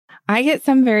I get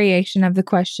some variation of the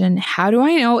question, how do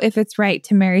I know if it's right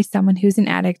to marry someone who's an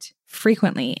addict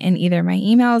frequently in either my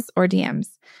emails or DMs?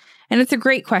 And it's a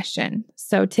great question.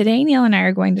 So today, Neil and I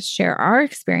are going to share our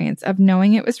experience of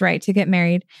knowing it was right to get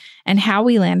married and how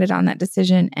we landed on that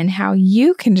decision and how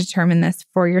you can determine this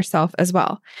for yourself as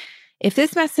well. If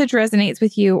this message resonates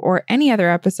with you or any other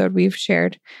episode we've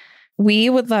shared, we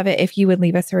would love it if you would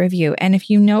leave us a review. And if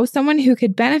you know someone who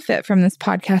could benefit from this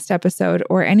podcast episode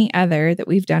or any other that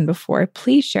we've done before,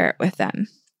 please share it with them.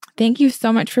 Thank you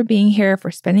so much for being here,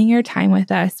 for spending your time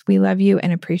with us. We love you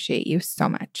and appreciate you so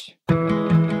much.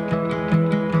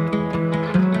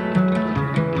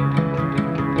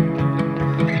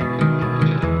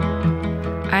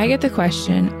 I get the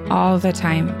question all the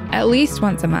time, at least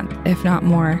once a month, if not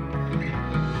more.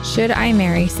 Should I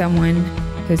marry someone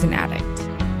who's an addict?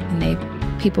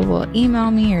 And people will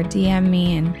email me or DM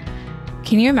me. And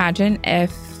can you imagine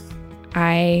if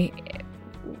I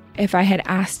had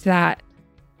asked that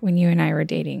when you and I were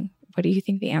dating? What do you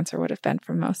think the answer would have been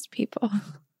from most people?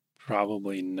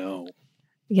 Probably no.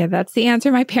 Yeah, that's the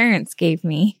answer my parents gave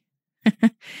me.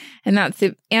 And that's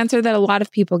the answer that a lot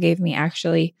of people gave me,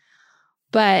 actually.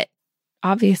 But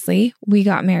obviously, we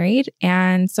got married.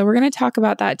 And so we're going to talk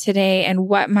about that today and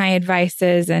what my advice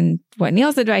is and what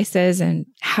Neil's advice is and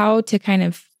how to kind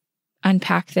of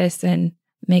unpack this and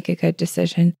make a good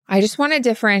decision. I just want to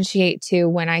differentiate too,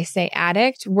 when I say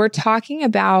addict, we're talking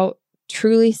about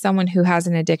truly someone who has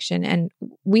an addiction. And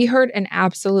we heard an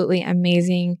absolutely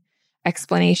amazing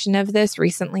explanation of this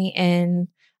recently in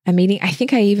a meeting. I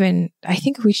think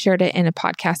we shared it in a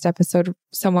podcast episode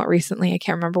somewhat recently. I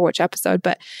can't remember which episode,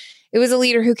 but it was a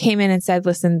leader who came in and said,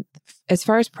 listen, as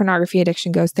far as pornography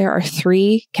addiction goes, there are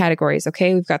 3 categories.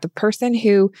 Okay. We've got the person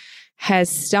who has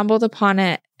stumbled upon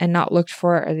it and not looked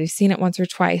for it, or they've seen it once or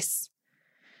twice.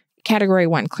 Category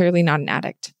 1, clearly not an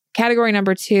addict. Category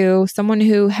number 2, someone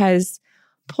who has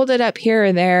pulled it up here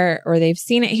or there, or they've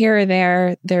seen it here or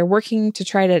there. They're working to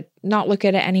try to not look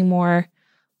at it anymore,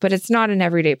 but it's not an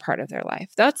everyday part of their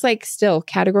life. That's like still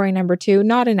category number 2,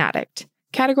 not an addict.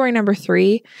 Category number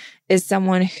 3 is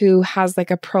someone who has like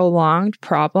a prolonged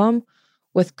problem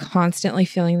with constantly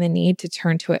feeling the need to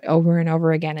turn to it over and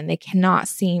over again. And they cannot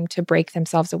seem to break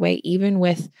themselves away, even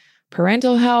with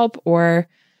parental help or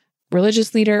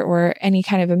religious leader or any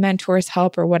kind of a mentor's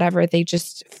help or whatever. They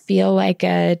just feel like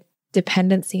a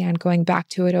dependency on going back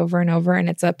to it over and over. And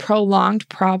it's a prolonged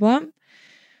problem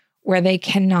where they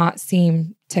cannot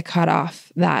seem to cut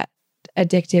off that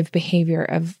addictive behavior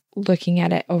of looking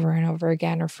at it over and over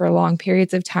again, or for long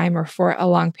periods of time, or for a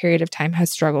long period of time has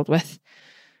struggled with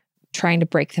trying to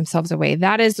break themselves away.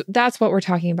 That's what we're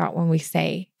talking about when we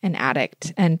say an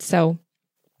addict. And so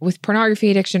with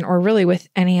pornography addiction, or really with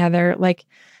any other, like,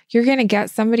 you're going to get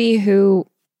somebody who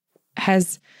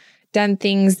has done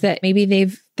things that maybe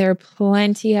there are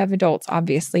plenty of adults,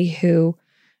 obviously, who,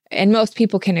 and most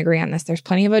people can agree on this. There's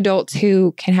plenty of adults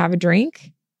who can have a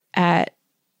drink at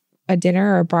a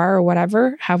dinner or a bar or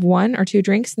whatever, have 1 or 2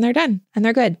 drinks and they're done and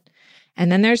they're good.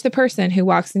 And then there's the person who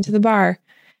walks into the bar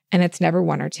and it's never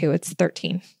 1 or 2, it's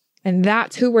 13. And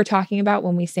that's who we're talking about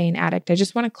when we say an addict. I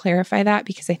just want to clarify that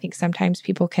because I think sometimes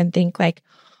people can think like,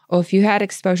 oh, if you had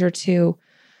exposure to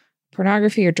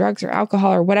pornography or drugs or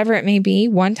alcohol or whatever it may be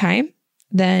one time,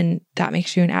 then that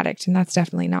makes you an addict. And that's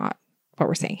definitely not what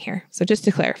we're saying here. So just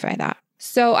to clarify that.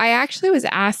 So I actually was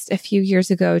asked a few years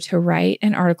ago to write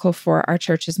an article for our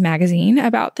church's magazine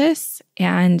about this.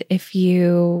 And if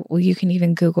you can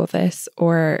even Google this,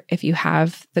 or if you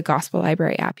have the Gospel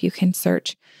Library app, you can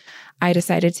search, I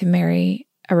decided to marry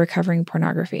a recovering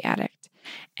pornography addict.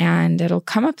 And it'll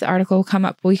come up, the article will come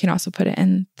up. We can also put it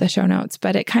in the show notes,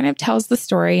 but it kind of tells the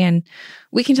story, and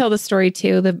we can tell the story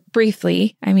too,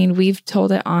 briefly. I mean, we've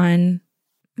told it on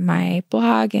my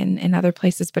blog and in other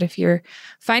places, but if you're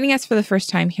finding us for the first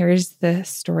time, here's the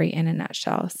story in a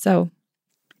nutshell. So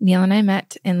Neil and I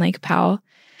met in Lake Powell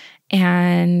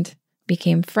and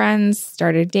became friends,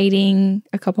 started dating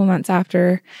a couple months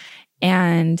after,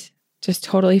 and just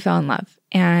totally fell in love.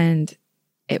 And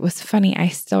it was funny. I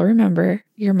still remember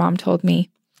your mom told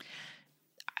me,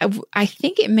 I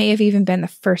think it may have even been the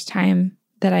first time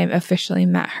that I officially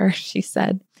met her. She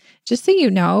said, just so you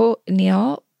know,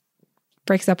 Neil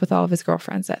breaks up with all of his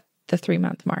girlfriends at the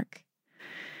 3-month mark.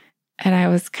 And I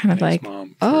was kind of like,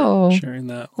 Mom, oh, sharing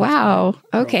that. Wow.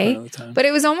 Okay. But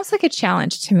it was almost like a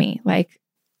challenge to me. Like,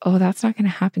 oh, that's not going to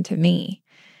happen to me.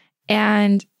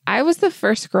 And I was the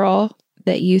first girl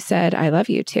that you said, I love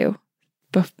you to,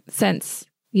 since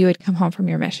you had come home from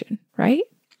your mission, right?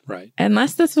 Right.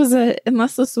 Unless this was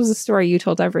a story you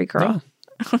told every girl.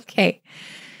 No. Okay.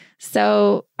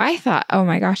 So I thought, oh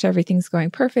my gosh, everything's going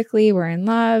perfectly. We're in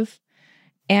love.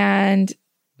 And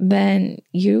then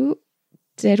you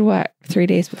did what 3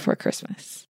 days before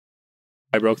Christmas?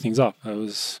 I broke things off.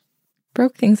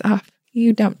 Broke things off.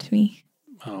 You dumped me.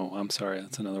 Oh, I'm sorry.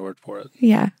 That's another word for it.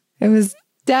 Yeah, it was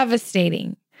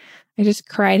devastating. I just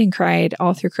cried and cried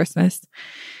all through Christmas.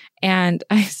 And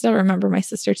I still remember my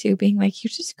sister too being like, you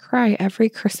just cry every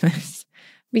Christmas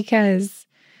because,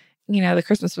 the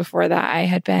Christmas before that, I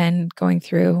had been going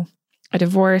through a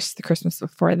divorce. The Christmas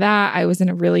before that, I was in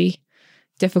a really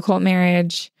difficult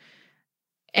marriage.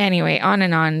 Anyway, on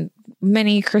and on.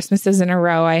 Many Christmases in a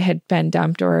row, I had been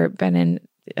dumped or been in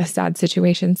a sad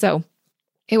situation. So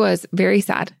it was very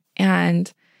sad. And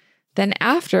then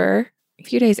a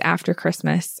few days after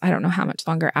Christmas, I don't know how much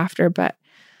longer after, but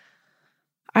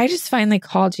I just finally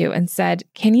called you and said,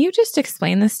 can you just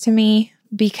explain this to me?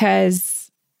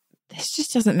 Because this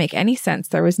just doesn't make any sense.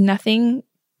 There was nothing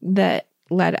that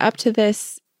led up to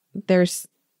this.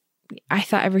 I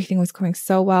thought everything was going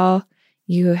so well.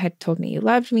 You had told me you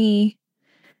loved me.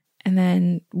 And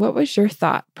then what was your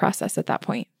thought process at that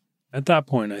point? At that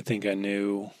point, I think I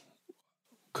knew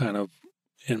kind of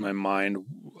in my mind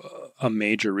a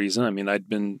major reason. I mean, I'd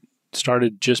been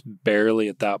started just barely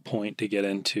at that point to get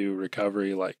into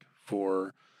recovery, like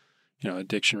for,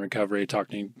 addiction recovery,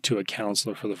 talking to a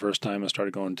counselor for the first time. I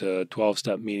started going to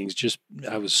 12-step meetings.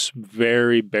 I was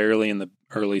very barely in the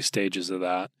early stages of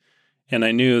that. And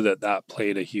I knew that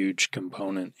played a huge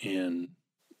component in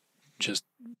just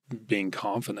being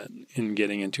confident in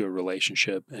getting into a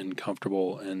relationship and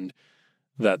comfortable, and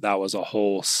that was a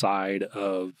whole side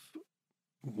of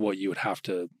what you would have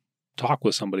to talk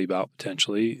with somebody about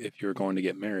potentially if you're going to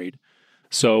get married.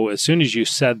 So as soon as you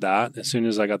said that, as soon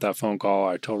as I got that phone call,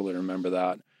 I totally remember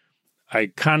that.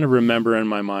 I kind of remember in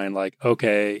my mind, like,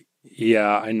 okay,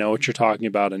 yeah, I know what you're talking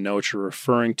about. I know what you're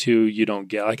referring to. You don't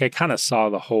get, like, I kind of saw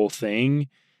the whole thing,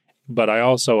 but I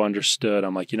also understood.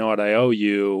 I'm like, you know what? I owe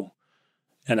you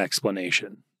an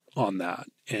explanation on that.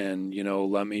 And,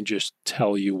 let me just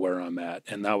tell you where I'm at.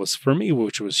 And that was for me,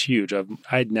 which was huge.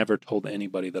 I'd never told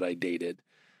anybody that I dated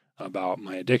about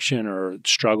my addiction or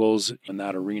struggles in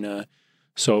that arena.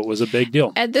 So it was a big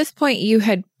deal. At this point, you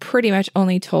had pretty much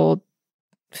only told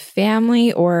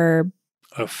family or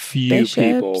a few bishops?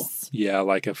 People. Yeah,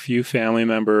 like a few family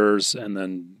members and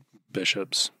then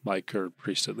bishops, like, or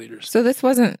priesthood leaders. So this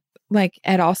wasn't like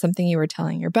at all something you were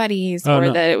telling your buddies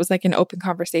or that it was like an open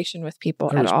conversation with people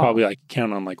at all? It was probably like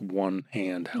count on like one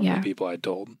hand how many people I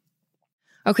told.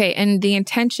 Okay. And the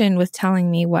intention with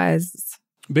telling me was?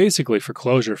 Basically for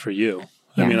closure for you.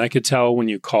 Yeah. I mean, I could tell when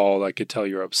you called, I could tell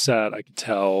you're upset. I could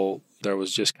tell there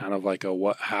was just kind of like a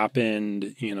what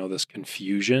happened, this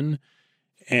confusion.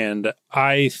 And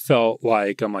I felt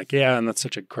like, I'm like, yeah, and that's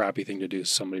such a crappy thing to do to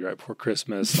somebody right before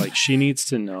Christmas. Like, she needs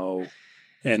to know,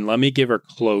 and let me give her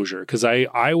closure. Because I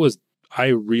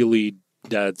really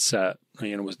dead set,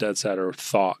 was dead set or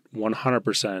thought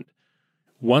 100%.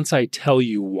 Once I tell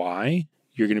you why,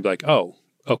 you're going to be like, oh,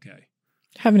 okay.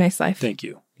 Have a nice life. Thank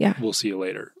you. Yeah. We'll see you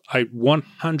later. I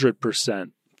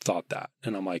 100% thought that.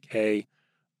 And I'm like, hey,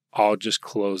 I'll just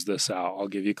close this out. I'll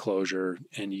give you closure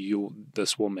and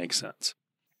this will make sense.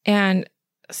 And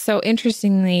so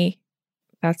interestingly,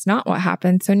 that's not what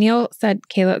happened. So Neil said,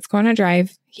 okay, let's go on a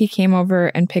drive. He came over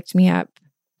and picked me up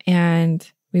and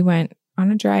we went on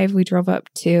a drive. We drove up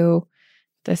to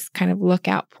this kind of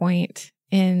lookout point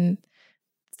in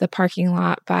the parking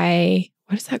lot by,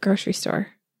 what is that grocery store?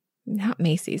 Not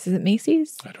Macy's. Is it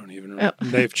Macy's? I don't even know. Oh.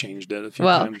 They've changed it a few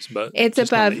times, but it's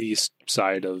just above on the east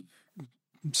side of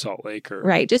Salt Lake, or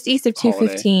right, just east of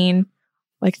 215,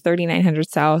 like 3900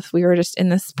 South. We were just in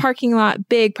this parking lot,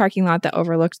 big parking lot that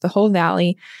overlooked the whole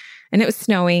valley, and it was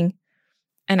snowing.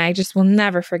 And I just will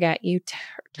never forget you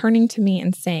turning to me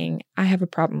and saying, I have a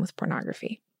problem with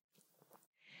pornography.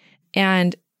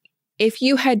 And if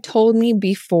you had told me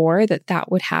before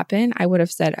that would happen, I would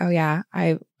have said, oh yeah,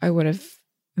 I would have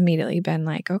immediately been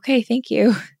like, okay, thank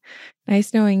you.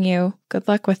 Nice knowing you. Good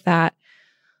luck with that.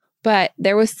 But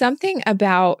there was something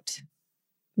about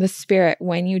the Spirit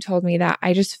when you told me that.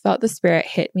 I just felt the Spirit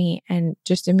hit me and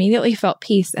just immediately felt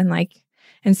peace. And like,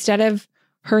 instead of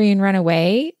hurry and run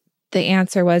away, the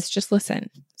answer was just listen.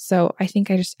 So I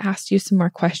think I just asked you some more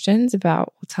questions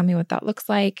about, well, tell me what that looks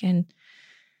like and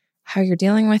how you're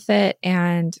dealing with it.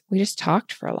 And we just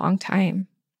talked for a long time.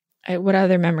 What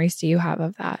other memories do you have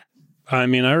of that? I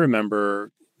mean, I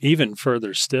remember even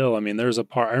further still. I mean, there's a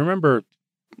part, I remember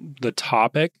the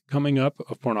topic coming up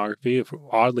of pornography,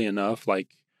 oddly enough,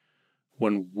 like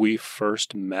when we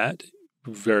first met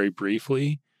very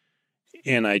briefly.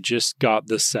 And I just got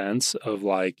the sense of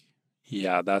like,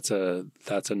 yeah, that's a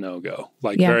no-go.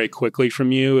 Like Yeah. very quickly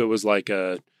from you, it was like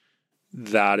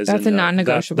that's a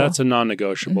non-negotiable. That's a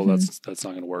non-negotiable. Mhm. That's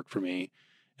not going to work for me,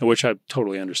 and which I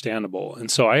totally understandable.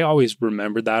 And so I always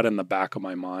remembered that in the back of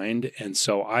my mind. And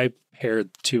so I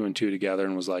paired two and two together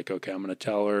and was like, okay, I'm going to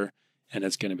tell her, and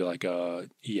it's going to be like,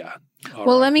 yeah.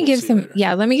 Well, let me we'll give see you some,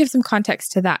 later. let me give some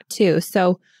context to that too.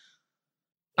 So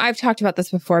I've talked about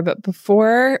this before, but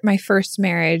before my first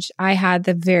marriage, I had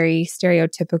the very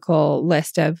stereotypical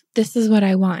list of this is what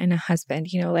I want in a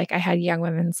husband. You know, like I had young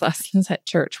women's lessons at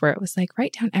church where it was like,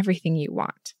 write down everything you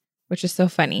want, which is so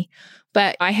funny.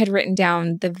 But I had written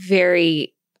down the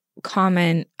very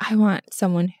common, I want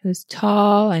someone who's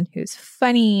tall and who's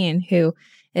funny and who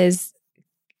is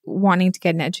wanting to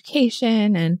get an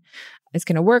education and is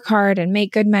going to work hard and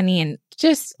make good money, and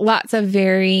just lots of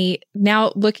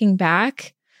now looking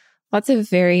back, lots of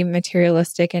very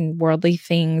materialistic and worldly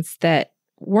things that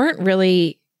weren't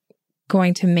really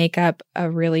going to make up a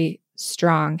really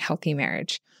strong, healthy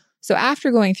marriage. So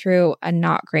after going through a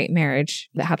not great marriage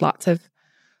that had lots of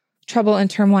trouble and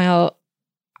turmoil,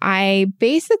 I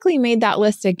basically made that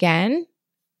list again,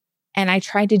 and I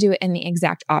tried to do it in the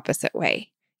exact opposite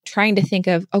way, trying to think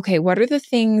of, okay, what are the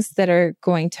things that are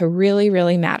going to really,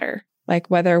 really matter? Like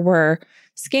whether we're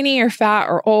skinny or fat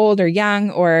or old or young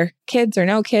or kids or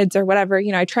no kids or whatever,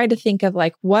 I tried to think of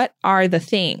like, what are the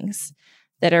things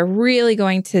that are really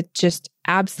going to just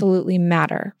absolutely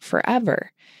matter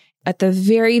forever? At the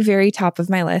very, very top of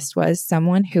my list was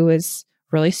someone who was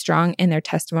really strong in their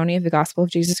testimony of the gospel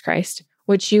of Jesus Christ,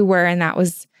 which you were. And that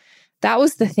was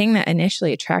the thing that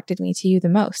initially attracted me to you the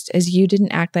most, is you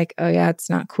didn't act like, oh yeah, it's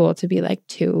not cool to be like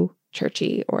too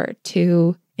churchy or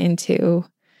too into,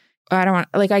 I don't want,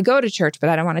 like I go to church, but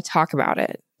I don't want to talk about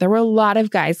it. There were a lot of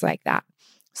guys like that.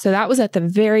 So that was at the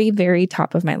very, very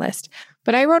top of my list.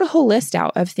 But I wrote a whole list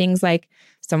out of things like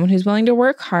someone who's willing to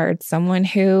work hard, someone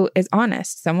who is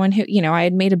honest, someone who, I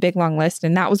had made a big long list.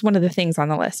 And that was one of the things on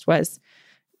the list, was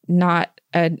not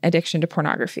an addiction to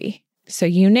pornography. So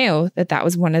you knew that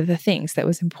was one of the things that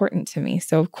was important to me.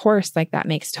 So of course, like that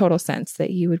makes total sense that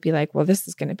you would be like, well, this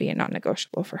is going to be a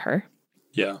non-negotiable for her.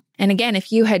 Yeah. And again,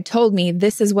 if you had told me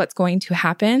this is what's going to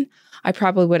happen, I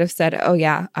probably would have said, oh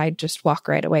yeah, I'd just walk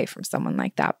right away from someone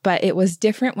like that. But it was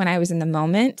different when I was in the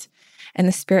moment and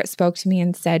the Spirit spoke to me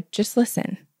and said, just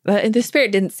listen. The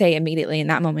Spirit didn't say immediately in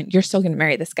that moment, you're still going to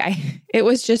marry this guy. It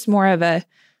was just more of a,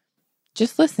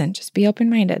 just listen, just be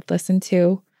open-minded, listen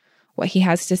to what he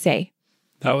has to say.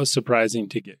 That was surprising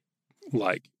to get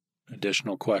like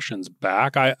additional questions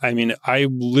back. I mean, I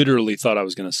literally thought I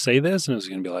was going to say this and it was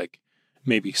going to be like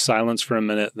maybe silence for a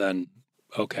minute, then,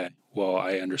 okay, well,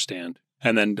 I understand.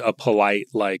 And then a polite,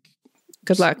 like,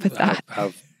 good luck with that.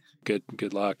 Have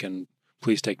good luck and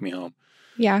please take me home.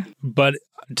 Yeah. But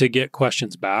to get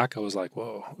questions back, I was like,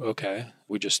 whoa, okay.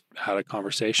 We just had a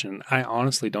conversation. I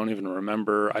honestly don't even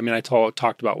remember. I mean, I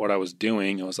talked about what I was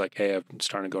doing. I was like, hey, I'm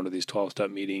starting to go to these 12-step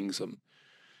meetings.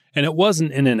 And it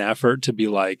wasn't in an effort to be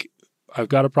like, I've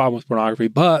got a problem with pornography,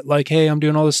 but like, hey, I'm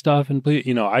doing all this stuff. And please,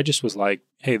 I just was like,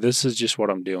 hey, this is just what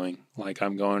I'm doing. Like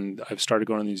I've started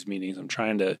going to these meetings. I'm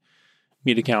trying to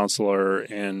meet a counselor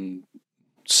and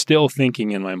still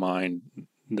thinking in my mind,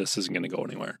 this isn't going to go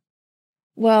anywhere.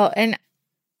 Well, and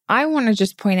I want to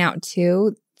just point out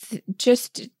too,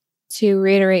 just to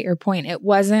reiterate your point, it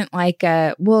wasn't like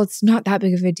it's not that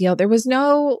big of a deal. There was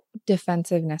no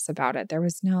defensiveness about it. There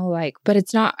was no like, but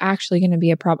it's not actually going to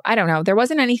be a problem. I don't know. There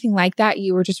wasn't anything like that.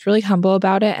 You were just really humble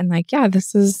about it and like, yeah,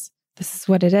 this is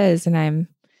what it is. And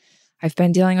I've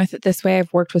been dealing with it this way.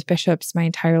 I've worked with bishops my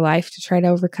entire life to try to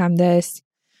overcome this.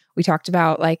 We talked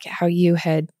about like how you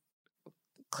had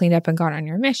cleaned up and gone on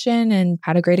your mission and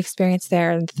had a great experience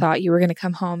there and thought you were going to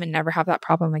come home and never have that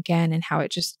problem again, and how it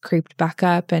just creeped back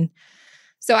up. And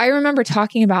so I remember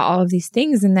talking about all of these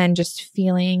things and then just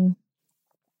feeling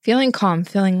calm,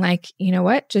 feeling like, you know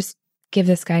what, just give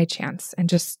this guy a chance and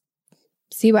just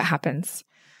see what happens.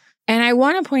 And I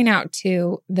want to point out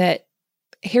too that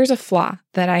here's a flaw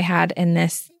that I had in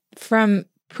this from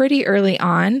pretty early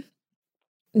on.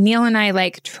 Neil and I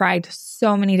like tried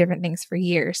so many different things for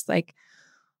years. Like,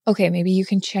 okay, maybe you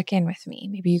can check in with me.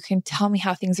 Maybe you can tell me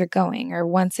how things are going, or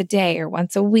once a day or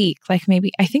once a week. Like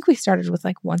maybe, I think we started with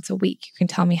like once a week. You can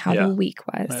tell me how the week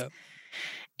was. Yeah.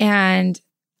 And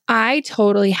I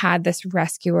totally had this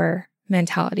rescuer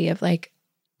mentality of like,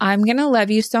 I'm going to love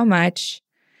you so much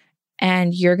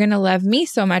and you're going to love me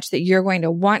so much that you're going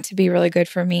to want to be really good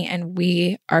for me. And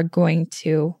we are going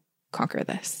to conquer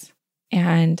this.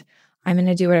 And I'm going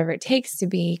to do whatever it takes to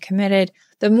be committed.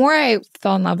 The more I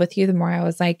fell in love with you, the more I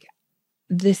was like,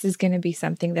 this is going to be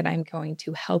something that I'm going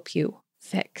to help you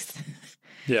fix.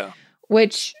 Yeah.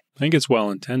 which I think it's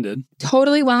well-intended.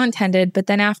 Totally well-intended. But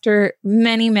then after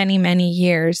many, many, many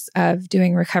years of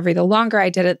doing recovery, the longer I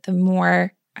did it, the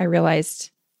more I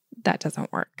realized that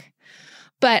doesn't work.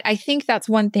 But I think that's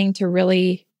one thing to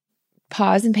really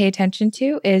pause and pay attention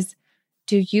to is,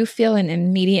 do you feel an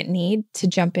immediate need to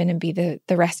jump in and be the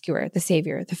rescuer, the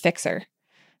savior, the fixer?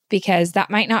 Because that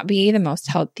might not be the most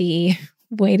healthy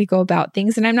way to go about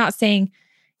things. And I'm not saying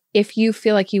if you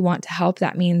feel like you want to help,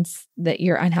 that means that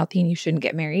you're unhealthy and you shouldn't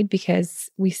get married, because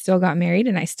we still got married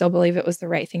and I still believe it was the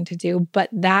right thing to do. But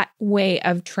that way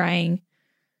of trying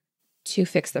to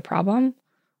fix the problem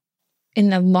in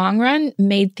the long run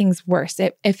made things worse.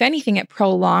 If anything, it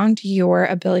prolonged your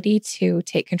ability to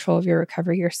take control of your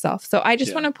recovery yourself. So I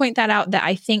just want to point that out, that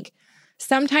I think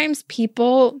sometimes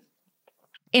people,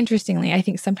 interestingly, I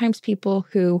think sometimes people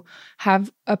who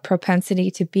have a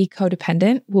propensity to be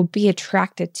codependent will be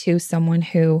attracted to someone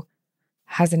who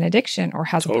has an addiction or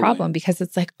has a problem, because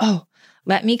it's like, oh,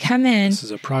 let me come in This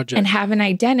is a project. And have an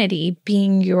identity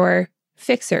being your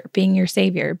fixer, being your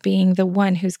savior, being the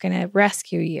one who's going to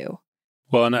rescue you.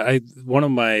 Well, and one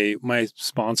of my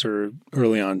sponsor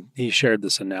early on, he shared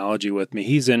this analogy with me.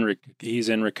 He's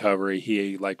in recovery.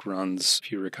 He runs a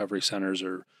few recovery centers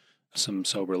or some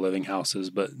sober living houses,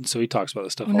 but so he talks about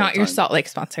this stuff. Not your Salt Lake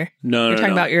sponsor. No, you're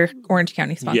talking about your Orange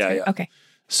County sponsor. Yeah. Okay.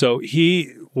 So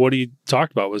what he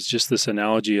talked about was just this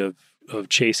analogy of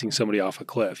chasing somebody off a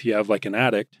cliff. You have like an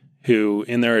addict who,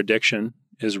 in their addiction,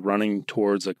 is running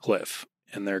towards a cliff,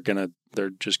 and they're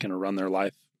just gonna run their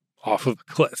life off of a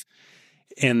cliff.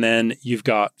 And then you've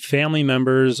got family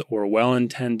members or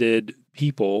well-intended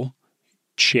people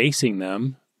chasing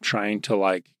them, trying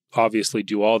to obviously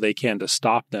do all they can to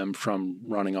stop them from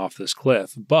running off this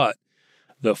cliff. But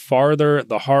the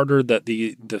harder that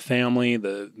the family,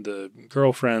 the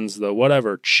girlfriends, the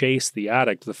whatever chase the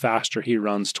addict, the faster he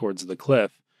runs towards the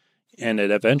cliff. And it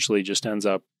eventually just ends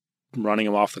up running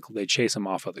him off they chase him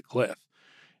off of the cliff.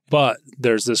 But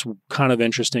there's this kind of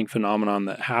interesting phenomenon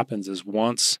that happens is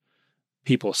once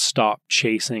people stop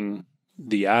chasing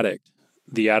the addict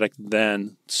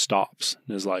then stops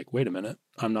and is like, wait a minute,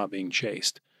 I'm not being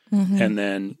chased. Mm-hmm. And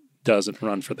then doesn't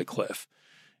run for the cliff.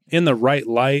 In the right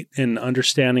light and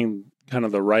understanding kind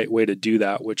of the right way to do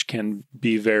that, which can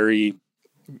be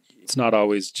it's not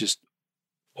always just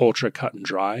ultra cut and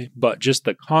dry, but just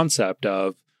the concept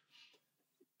of,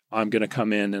 I'm going to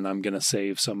come in and I'm going to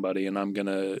save somebody and I'm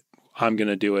going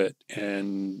to do it.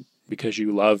 And because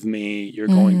you love me, you're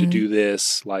going to do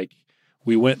this.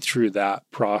 We went through that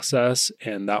process,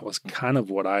 and that was kind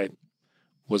of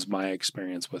was my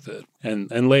experience with it.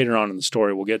 And later on in the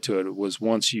story, we'll get to it. It was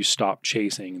once you stopped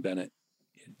chasing, then it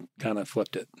kind of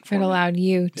flipped it. It allowed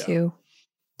you to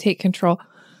take control.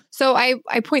 So I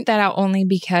point that out only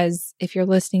because if you're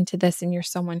listening to this and you're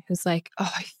someone who's like,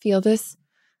 oh, I feel this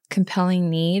compelling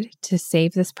need to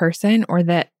save this person, or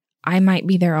that I might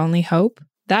be their only hope,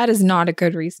 that is not a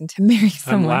good reason to marry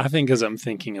someone. I'm laughing because I'm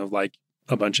thinking of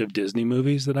a bunch of Disney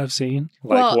movies that I've seen.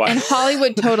 And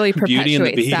Hollywood totally perpetuates Beauty and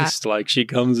the Beast. that. She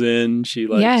comes in,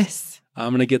 yes, I'm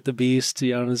going to get the beast,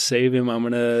 I'm going to save him, I'm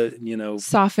going to,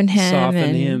 soften him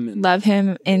and love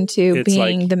him into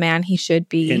being the man he should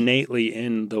be. Innately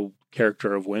in the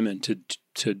character of women to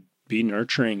be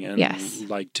nurturing and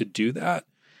to do that.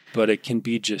 But it can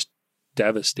be just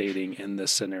devastating in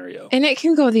this scenario. And it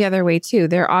can go the other way too.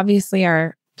 There obviously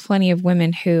are plenty of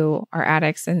women who are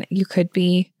addicts, and you could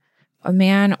be a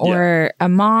man or a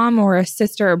mom or a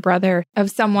sister or brother of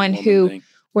someone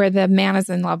where the man is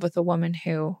in love with a woman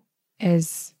who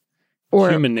is,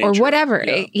 or whatever.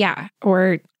 Yeah.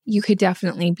 Or you could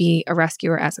definitely be a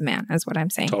rescuer as a man, is what I'm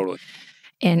saying. Totally.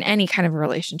 In any kind of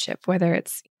relationship, whether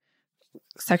it's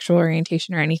sexual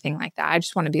orientation or anything like that. I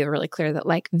just want to be really clear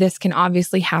that this can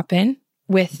obviously happen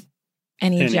with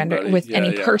any gender, with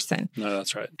any person. No,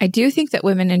 that's right. I do think that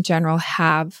women in general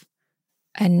have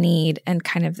a need and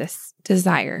kind of this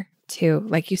desire to,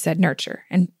 like you said, nurture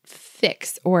and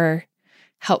fix or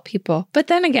help people. But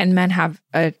then again, men have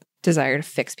a desire to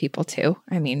fix people too.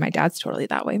 I mean, my dad's totally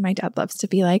that way. My dad loves to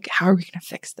be like, how are we going to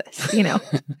fix this?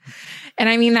 And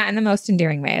I mean that in the most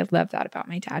endearing way. I love that about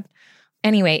my dad.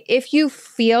 Anyway, if you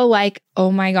feel like, oh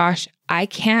my gosh, I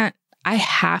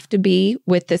have to be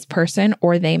with this person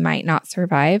or they might not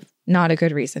survive, not a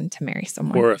good reason to marry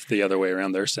someone. Or if the other way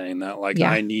around, they're saying that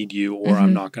I need you or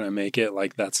I'm not going to make it.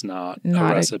 That's not a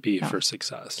recipe for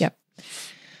success. Yep.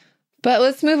 But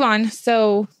let's move on.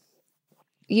 So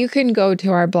you can go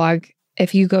to our blog.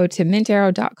 If you go to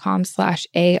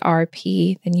mintarrow.com/ARP,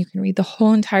 then you can read the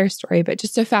whole entire story. But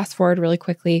just to fast forward really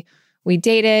quickly, we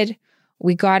dated.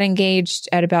 We got engaged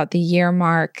at about the year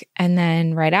mark. And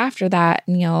then right after that,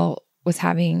 Neil was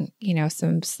having,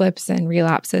 some slips and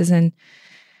relapses and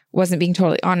wasn't being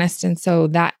totally honest. And so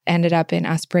that ended up in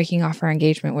us breaking off our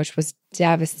engagement, which was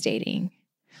devastating.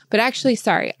 But actually,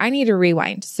 sorry, I need to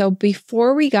rewind. So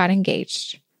before we got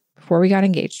engaged,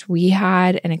 we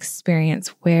had an experience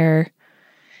where,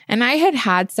 and I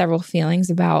had several feelings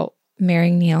about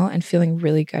marrying Neil and feeling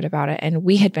really good about it. And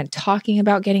we had been talking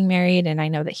about getting married. And I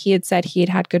know that he had said he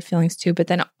had good feelings too. But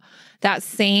then that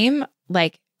same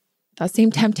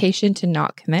temptation to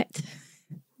not commit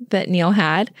that Neil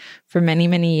had for many,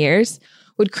 many years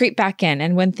would creep back in.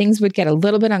 And when things would get a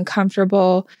little bit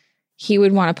uncomfortable, he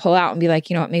would want to pull out and be like,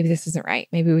 you know what, maybe this isn't right.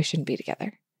 Maybe we shouldn't be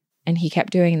together. And he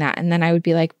kept doing that. And then I would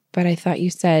be like, but I thought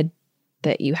you said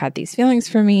that you had these feelings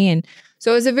for me. And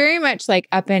so it was a very much like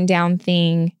up and down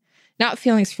thing, not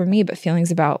feelings for me, but feelings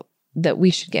about that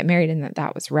we should get married and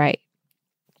that was right.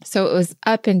 So it was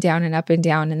up and down and up and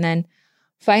down. And then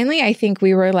finally, I think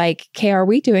we were like, okay, are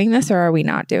we doing this or are we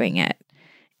not doing it?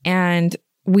 And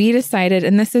we decided,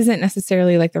 and this isn't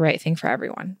necessarily like the right thing for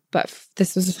everyone, but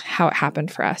this was how it happened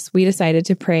for us. We decided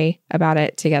to pray about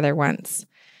it together once.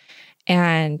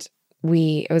 And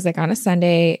it was like on a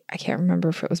Sunday. I can't remember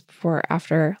if it was before or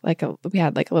after, we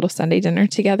had like a little Sunday dinner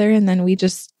together. And then we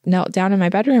just knelt down in my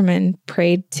bedroom and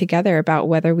prayed together about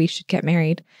whether we should get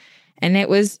married. And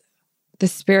the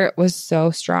Spirit was so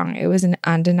strong. It was an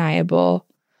undeniable.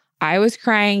 I was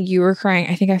crying. You were crying.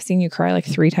 I think I've seen you cry like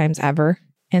 3 times ever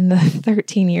in the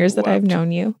 13 years that I've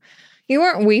known you. You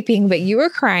weren't weeping, but you were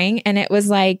crying. And it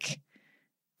was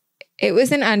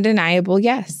an undeniable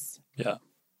yes. Yeah.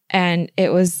 And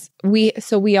it was, we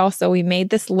made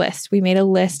this list. We made a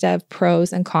list of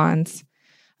pros and cons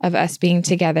of us being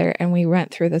together. And we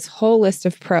went through this whole list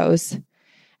of pros.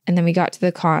 And then we got to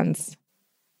the cons.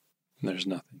 There's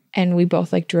nothing. And we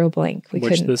both drew a blank.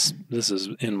 This is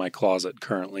in my closet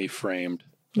currently framed.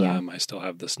 Yeah. I still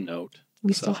have this note.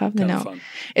 We still have the note. Fun.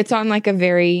 It's on a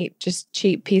very just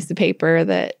cheap piece of paper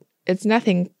that it's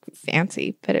nothing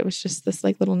fancy, but it was just this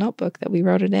little notebook that we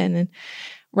wrote it in. And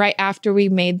right after we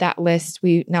made that list,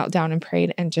 we knelt down and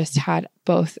prayed and just had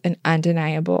both an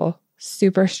undeniable,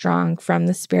 super strong from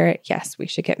the Spirit, yes, we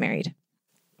should get married.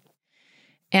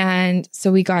 And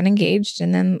so we got engaged.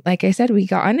 And then, like I said, we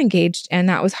got unengaged and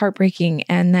that was heartbreaking.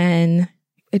 And then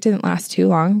it didn't last too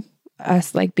long,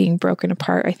 us being broken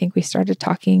apart. I think we started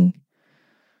talking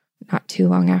not too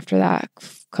long after that,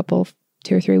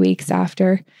 2 or 3 weeks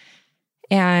after,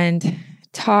 and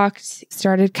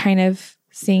started kind of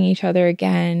seeing each other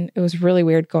again. It was really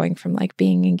weird going from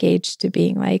being engaged to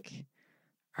being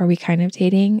are we kind of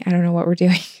dating? I don't know what we're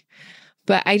doing.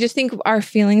 But I just think our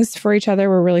feelings for each other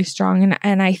were really strong.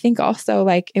 And I think also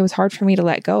it was hard for me to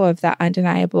let go of that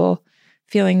undeniable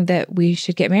feeling that we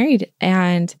should get married.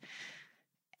 And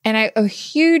a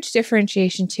huge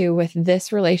differentiation too with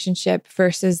this relationship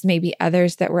versus maybe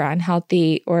others that were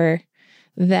unhealthy or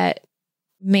that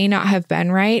may not have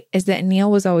been right is that Neil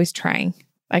was always trying.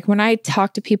 When I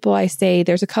talk to people, I say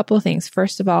there's a couple of things.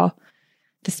 First of all,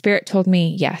 the Spirit told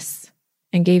me yes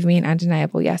and gave me an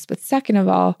undeniable yes. But second of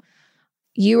all,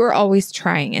 you are always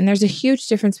trying. And there's a huge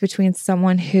difference between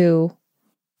someone who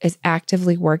is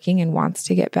actively working and wants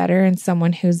to get better and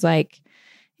someone who's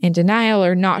in denial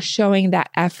or not showing that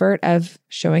effort of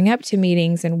showing up to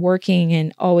meetings and working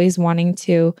and always wanting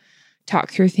to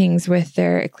talk through things with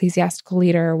their ecclesiastical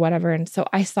leader or whatever. And so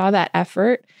I saw that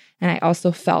effort and I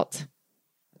also felt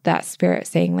that Spirit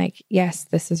saying yes,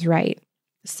 this is right.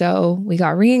 So we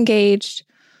got re-engaged,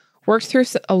 worked through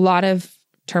a lot of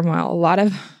turmoil, a lot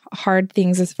of hard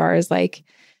things as far as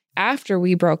after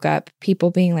we broke up,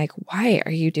 people being why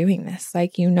are you doing this?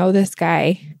 This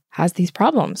guy has these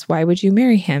problems. Why would you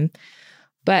marry him?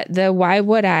 But the why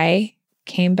would I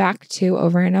came back to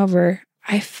over and over.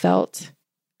 I felt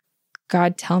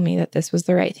God tell me that this was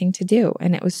the right thing to do.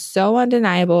 And it was so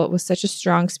undeniable. It was such a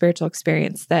strong spiritual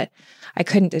experience that I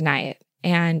couldn't deny it.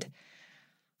 And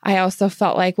I also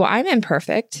felt well, I'm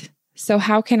imperfect. So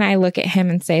how can I look at him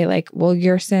and say well,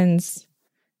 your sins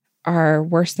are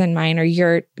worse than mine, or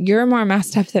you're more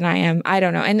messed up than I am. I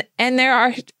don't know. And there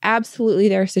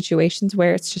are situations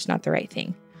where it's just not the right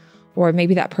thing. Or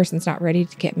maybe that person's not ready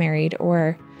to get married,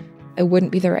 or it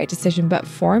wouldn't be the right decision. But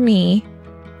for me,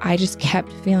 I just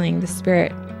kept feeling the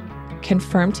Spirit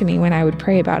confirm to me when I would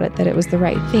pray about it that it was the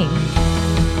right thing.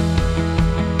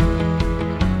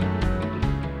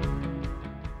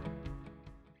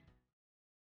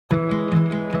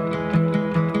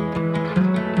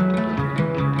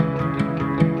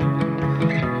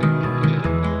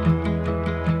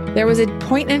 There was a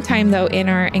point in time, though, in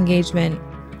our engagement,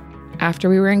 after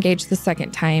we were engaged the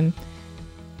second time,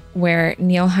 where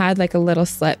Neil had a little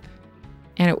slip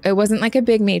And it wasn't like a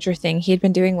big major thing. He had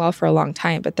been doing well for a long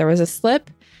time, but there was a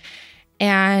slip.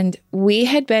 And we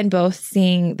had been both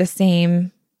seeing the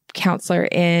same counselor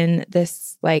in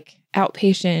this like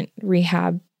outpatient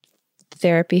rehab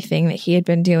therapy thing that he had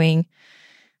been doing.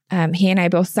 He and I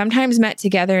both sometimes met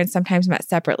together and sometimes met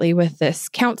separately with this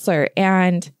counselor.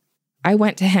 And I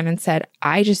went to him and said,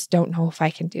 I just don't know if I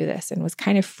can do this, and was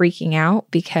kind of freaking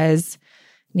out because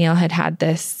Neil had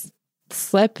this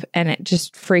slip and it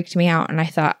just freaked me out. And I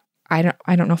thought, I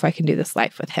don't know if I can do this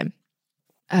life with him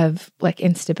of like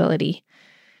instability.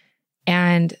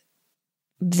 And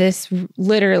this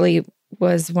literally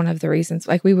was one of the reasons,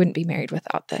 like we wouldn't be married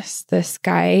without this. This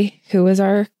guy who was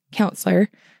our counselor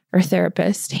or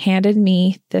therapist handed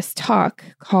me this talk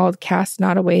called Cast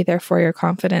Not Away, Therefore Your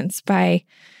Confidence by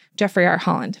Jeffrey R.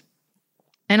 Holland.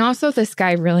 And also this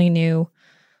guy really knew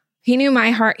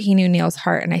my heart, he knew Neil's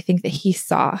heart. And I think that he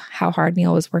saw how hard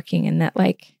Neil was working, and that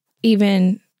like,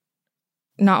 even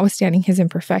notwithstanding his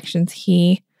imperfections,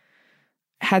 he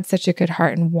had such a good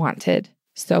heart and wanted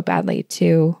so badly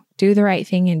to do the right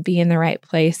thing and be in the right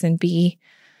place and be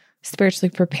spiritually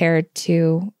prepared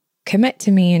to commit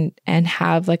to me and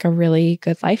have like a really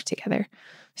good life together.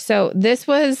 So this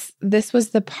was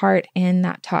the part in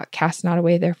that talk, Cast Not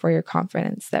Away, Therefore Your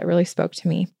Confidence, that really spoke to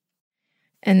me.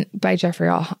 And by Jeffrey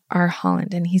R.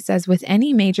 Holland. And he says, with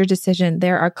any major decision,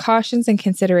 there are cautions and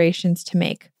considerations to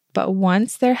make. But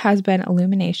once there has been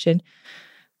illumination,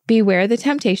 beware the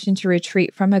temptation to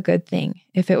retreat from a good thing.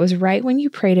 If it was right when you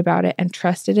prayed about it and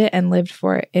trusted it and lived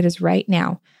for it, it is right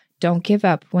now. Don't give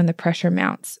up when the pressure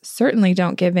mounts. Certainly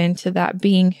don't give in to that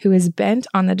being who is bent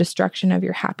on the destruction of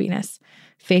your happiness.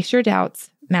 Face your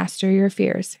doubts, master your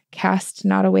fears. Cast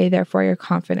not away, therefore, your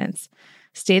confidence.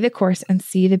 Stay the course and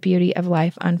see the beauty of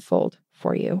life unfold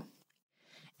for you.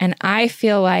 And I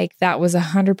feel like that was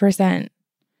 100%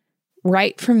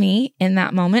 right for me in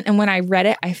that moment. And when I read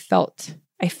it, I felt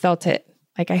it.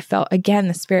 Like I felt, again,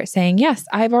 the Spirit saying, yes,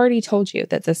 I've already told you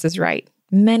that this is right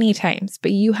many times,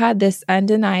 but you had this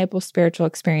undeniable spiritual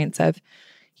experience of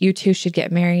you two should get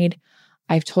married.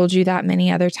 I've told you that many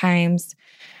other times.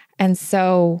 And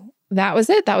so that was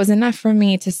it. That was enough for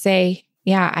me to say,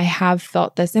 yeah, I have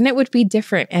felt this. And it would be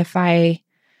different if I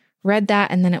read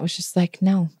that and then it was just like,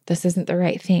 no, this isn't the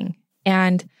right thing.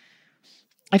 And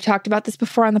I've talked about this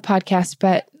before on the podcast,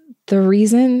 but the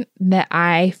reason that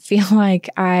I feel like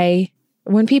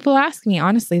when people ask me,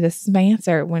 honestly, this is my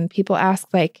answer. When people ask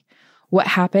like, what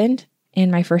happened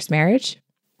in my first marriage?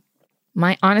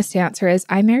 My honest answer is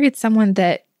I married someone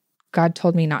that God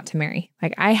told me not to marry.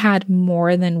 Like I had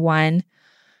more than one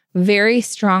very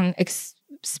strong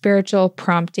spiritual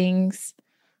promptings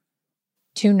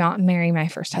to not marry my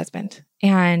first husband.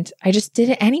 And I just did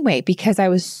it anyway because I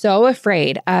was so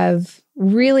afraid of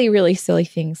really, really silly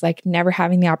things like never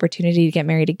having the opportunity to get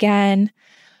married again,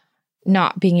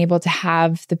 not being able to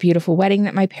have the beautiful wedding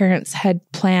that my parents had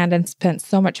planned and spent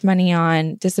so much money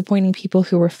on, disappointing people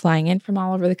who were flying in from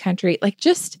all over the country, like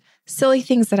just silly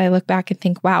things that I look back and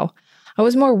think, wow, I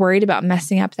was more worried about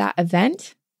messing up that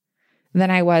event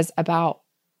than I was about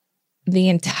the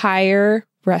entire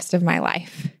rest of my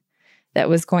life that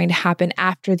was going to happen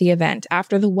after the event,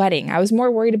 after the wedding. I was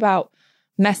more worried about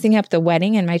messing up the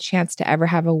wedding and my chance to ever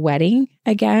have a wedding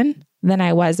again than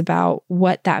I was about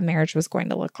what that marriage was going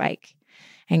to look like.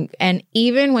 And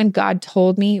even when God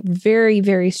told me very,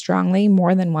 very strongly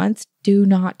more than once, do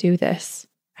not do this,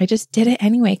 I just did it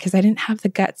anyway because I didn't have the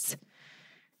guts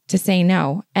to say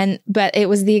no. But it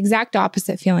was the exact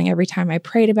opposite feeling every time I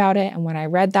prayed about it. And when I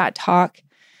read that talk,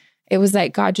 it was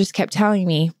like God just kept telling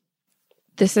me,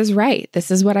 this is right. This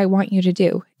is what I want you to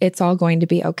do. It's all going to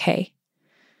be okay.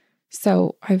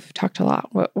 So I've talked a lot.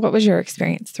 What was your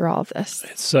experience through all of this?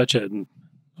 It's such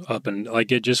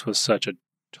it just was such a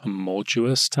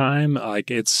tumultuous time. Like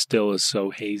it still is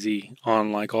so hazy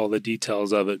on like all the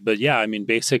details of it. But yeah, I mean,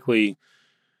 basically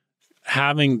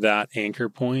having that anchor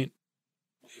point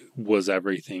was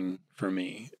everything for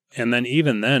me. And then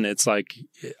even then, it's like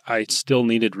I still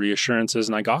needed reassurances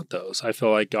and I got those. I feel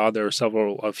like God, there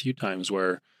were a few times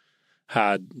where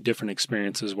had different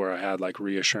experiences where I had like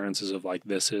reassurances of like,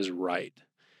 this is right.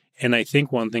 And I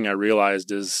think one thing I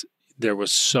realized is there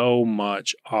was so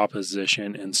much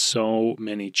opposition and so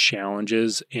many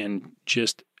challenges and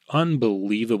just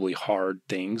unbelievably hard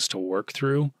things to work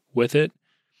through with it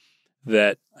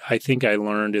that I think I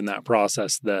learned in that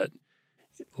process that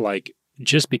like,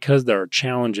 just because there are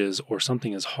challenges or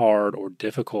something is hard or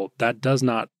difficult, that does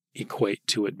not equate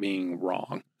to it being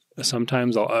wrong.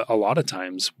 Sometimes, a lot of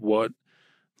times, what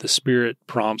the Spirit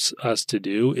prompts us to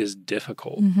do is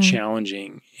difficult,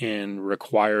 challenging, and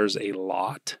requires a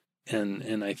lot.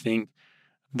 And I think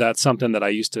that's something that I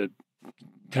used to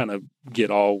kind of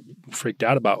get all freaked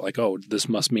out about, like, oh, this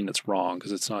must mean it's wrong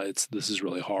because it's not, this is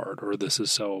really hard, or this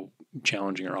is so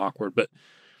challenging or awkward. But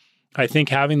I think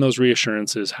having those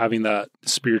reassurances, having that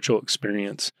spiritual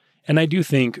experience, and I do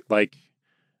think, like,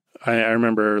 I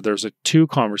remember there's two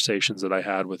conversations that I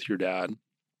had with your dad.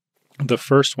 The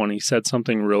first one, he said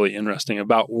something really interesting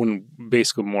about when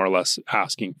basically more or less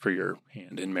asking for your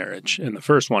hand in marriage. And the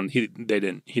first one, he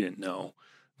didn't know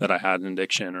that I had an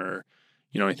addiction or,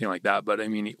 anything like that. But I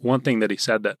mean, one thing that he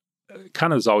said that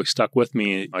kind of has always stuck with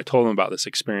me, I told him about this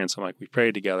experience. I'm like, we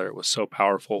prayed together. It was so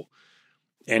powerful.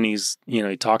 And he's,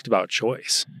 he talked about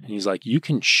choice. And he's like, you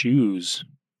can choose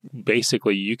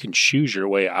your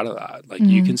way out of that. Like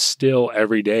you can still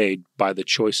every day, by the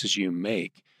choices you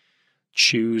make,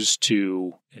 choose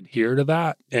to adhere to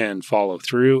that and follow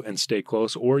through and stay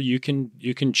close, or you can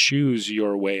choose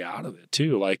your way out of it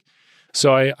too. Like,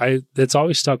 so I it's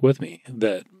always stuck with me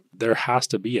that there has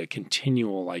to be a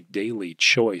continual, like, daily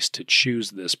choice to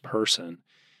choose this person.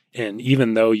 And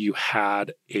even though you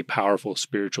had a powerful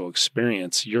spiritual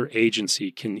experience, your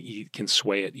agency can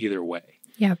sway it either way.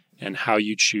 Yeah. And how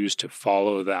you choose to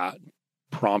follow that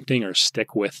prompting or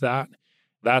stick with that,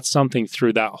 that's something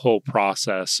through that whole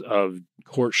process of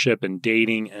courtship and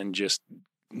dating and just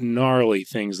gnarly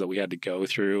things that we had to go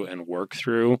through and work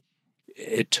through.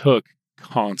 It took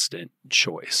constant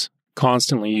choice,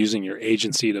 constantly using your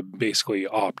agency to basically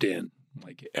opt in,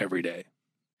 like, every day.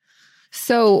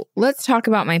 So let's talk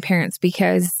about my parents,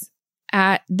 because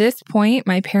at this point,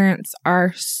 my parents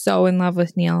are so in love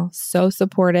with Neil, so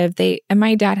supportive. And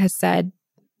my dad has said,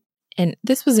 and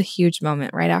this was a huge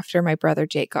moment right after my brother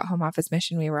Jake got home off his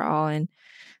mission. We were all in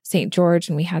St. George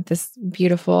and we had this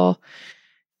beautiful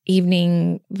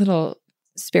evening little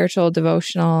spiritual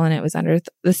devotional, and it was under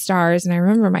the stars. And I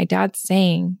remember my dad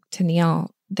saying to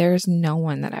Neil, there's no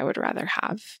one that I would rather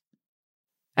have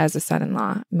as a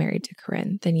son-in-law married to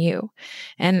Corinne than you.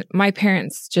 And my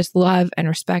parents just love and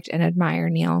respect and admire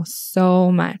Neil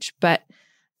so much. But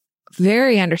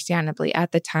very understandably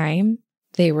at the time,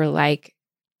 they were like,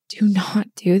 do not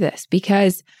do this,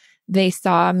 because they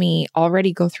saw me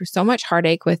already go through so much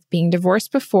heartache with being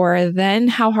divorced before, then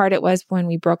how hard it was when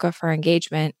we broke off our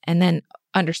engagement, and then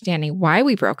understanding why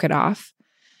we broke it off.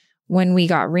 When we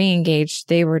got re-engaged,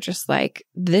 they were just like,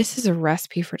 this is a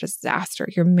recipe for disaster.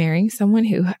 You're marrying someone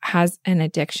who has an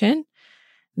addiction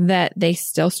that they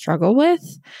still struggle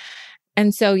with.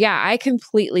 And so, yeah, I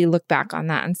completely look back on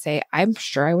that and say, I'm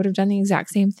sure I would have done the exact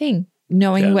same thing,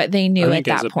 knowing what they knew at that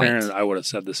point. I think as a parent, I would have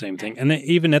said the same thing. And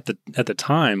even at the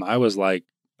time, I was like,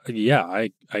 yeah,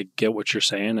 I get what you're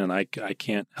saying, and I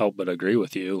can't help but agree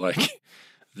with you. Like,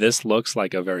 this looks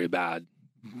like a very bad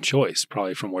choice,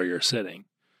 probably from where you're sitting.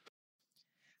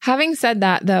 Having said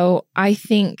that, though, I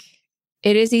think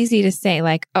it is easy to say,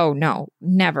 like, oh, no,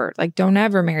 never. Like, don't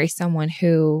ever marry someone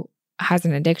who has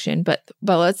an addiction. But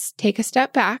let's take a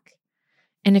step back.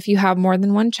 And if you have more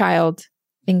than one child,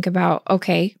 think about,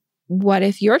 okay, what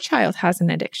if your child has an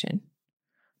addiction?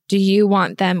 Do you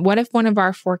want them? What if one of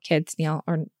our 4 kids, Neil,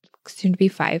 or soon to be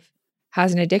 5,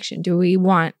 has an addiction? Do we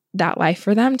want that life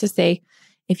for them to say,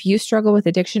 if you struggle with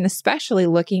addiction, especially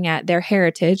looking at their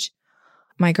heritage,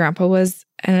 my grandpa was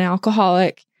an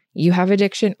alcoholic, you have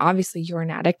addiction, obviously you're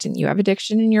an addict and you have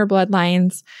addiction in your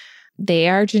bloodlines. They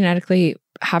are genetically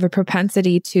have a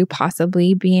propensity to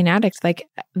possibly be an addict. Like,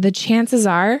 the chances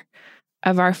are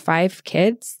of our 5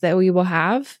 kids that we will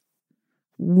have,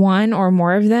 1 or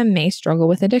more of them may struggle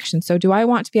with addiction. So do I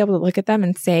want to be able to look at them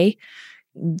and say,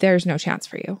 there's no chance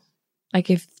for you? Like,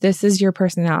 if this is your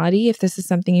personality, if this is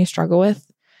something you struggle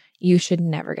with, you should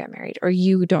never get married, or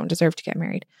you don't deserve to get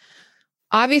married.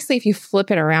 Obviously, if you flip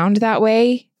it around that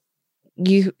way,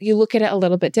 you look at it a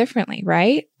little bit differently,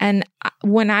 right? And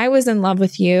when I was in love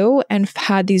with you and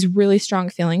had these really strong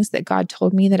feelings that God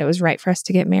told me that it was right for us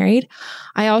to get married,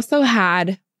 I also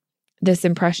had this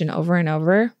impression over and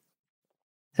over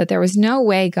that there was no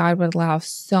way God would allow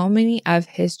so many of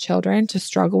his children to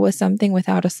struggle with something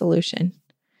without a solution.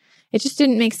 It just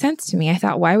didn't make sense to me. I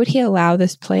thought, why would he allow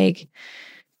this plague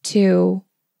to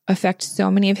affect so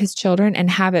many of his children and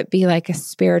have it be like a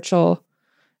spiritual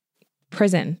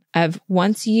prison of,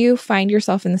 once you find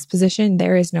yourself in this position,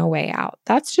 there is no way out?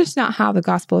 That's just not how the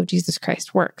gospel of Jesus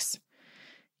Christ works.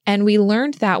 And we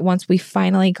learned that once we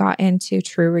finally got into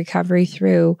true recovery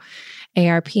through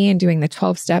ARP and doing the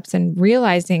 12 steps and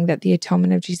realizing that the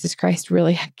atonement of Jesus Christ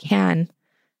really can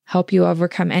help you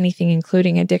overcome anything,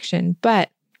 including addiction. But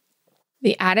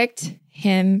the addict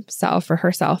himself or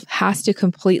herself has to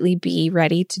completely be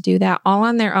ready to do that all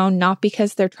on their own, not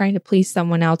because they're trying to please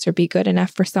someone else or be good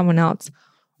enough for someone else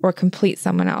or complete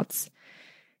someone else.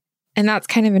 And that's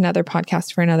kind of another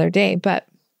podcast for another day. But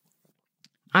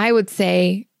I would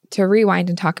say to rewind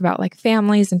and talk about like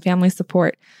families and family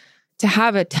support, to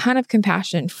have a ton of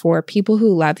compassion for people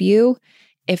who love you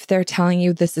if they're telling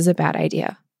you this is a bad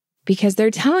idea, because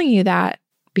they're telling you that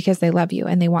because they love you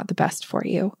and they want the best for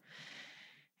you.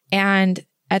 And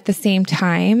at the same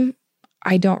time,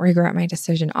 I don't regret my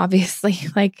decision. Obviously,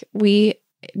 like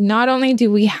not only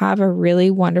do we have a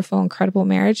really wonderful, incredible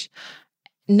marriage,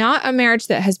 not a marriage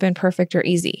that has been perfect or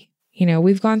easy. You know,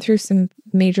 we've gone through some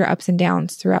major ups and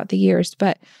downs throughout the years,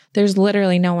 but there's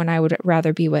literally no one I would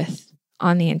rather be with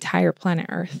on the entire planet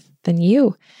Earth than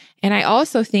you. And I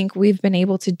also think we've been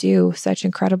able to do such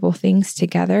incredible things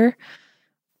together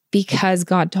because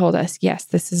God told us, yes,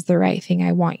 this is the right thing.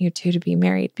 I want you two to be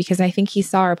married, because I think he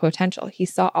saw our potential. He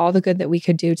saw all the good that we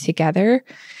could do together.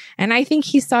 And I think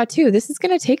he saw too, this is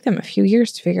going to take them a few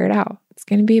years to figure it out. It's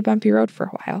going to be a bumpy road for a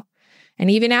while.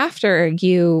 And even after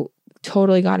you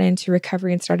totally got into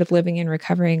recovery and started living in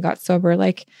recovery and got sober,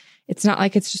 like it's not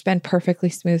like it's just been perfectly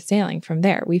smooth sailing from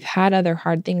there. We've had other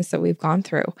hard things that we've gone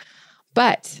through,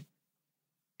 but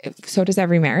so does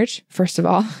every marriage, first of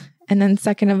all. And then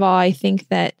second of all, I think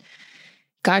that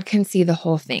God can see the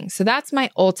whole thing. So that's my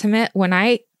ultimate. When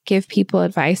I give people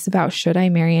advice about should I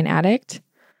marry an addict,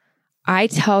 I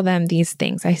tell them these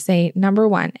things. I say, number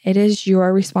one, it is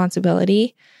your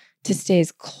responsibility to stay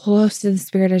as close to the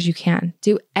Spirit as you can.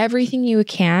 Do everything you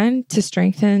can to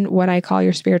strengthen what I call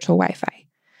your spiritual Wi-Fi.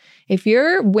 If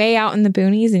you're way out in the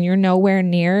boonies and you're nowhere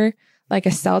near like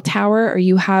a cell tower, or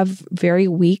you have very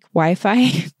weak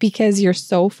Wi-Fi because you're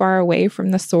so far away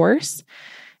from the source,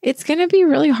 it's going to be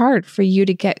really hard for you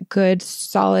to get good,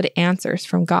 solid answers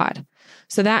from God.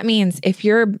 So that means if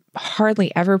you're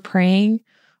hardly ever praying,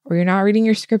 or you're not reading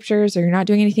your scriptures, or you're not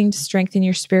doing anything to strengthen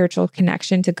your spiritual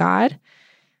connection to God,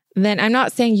 then I'm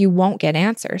not saying you won't get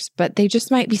answers, but they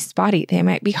just might be spotty. They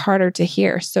might be harder to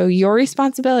hear. So your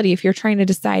responsibility, if you're trying to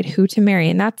decide who to marry,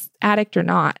 and that's addict or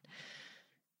not,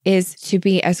 is to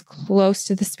be as close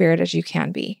to the Spirit as you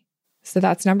can be. So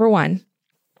that's number one.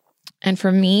 And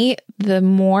for me, the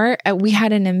more, we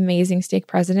had an amazing stake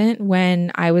president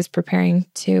when I was preparing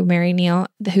to marry Neil,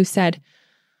 who said,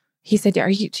 do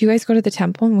you guys go to the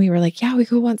temple? And we were like, yeah, we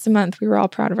go once a month. We were all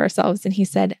proud of ourselves. And he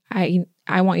said, I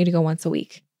want you to go once a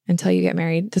week until you get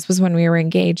married. This was when we were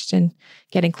engaged and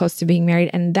getting close to being married.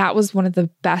 And that was one of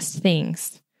the best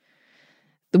things.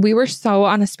 We were so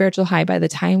on a spiritual high by the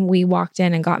time we walked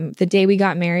in and the day we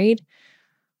got married.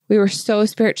 We were so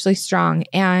spiritually strong.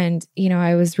 And,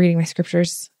 I was reading my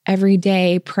scriptures every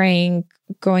day, praying,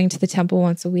 going to the temple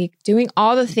once a week, doing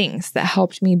all the things that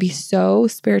helped me be so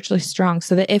spiritually strong,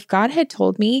 so that if God had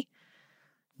told me,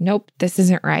 nope, this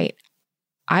isn't right,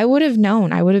 I would have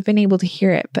known, I would have been able to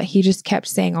hear it. But he just kept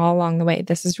saying all along the way,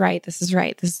 this is right, this is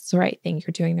right, this is the right thing,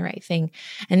 you're doing the right thing.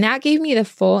 And that gave me the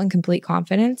full and complete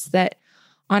confidence that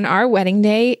on our wedding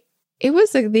day, it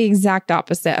was the exact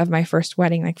opposite of my first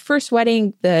wedding. Like first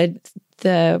wedding, the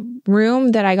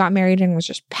room that I got married in was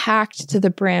just packed to the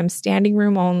brim, standing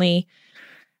room only.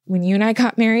 When you and I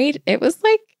got married, it was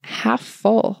like half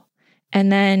full.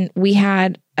 And then we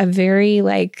had a very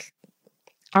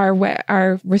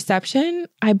our reception,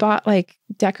 I bought like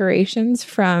decorations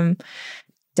from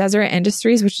Deseret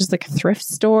Industries, which is like a thrift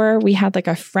store. We had like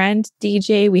a friend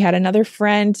DJ. We had another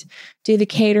friend do the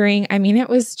catering. I mean, it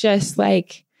was just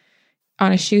like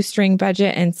on a shoestring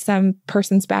budget in some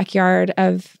person's backyard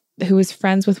who was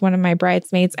friends with one of my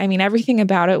bridesmaids. I mean, everything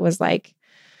about it was like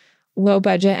low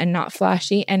budget and not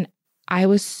flashy. And I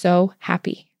was so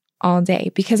happy all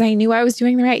day because I knew I was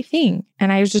doing the right thing.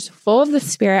 And I was just full of the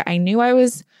Spirit. I knew I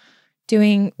was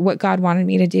doing what God wanted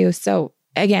me to do. So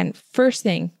again, first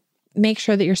thing, make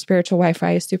sure that your spiritual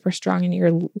Wi-Fi is super strong and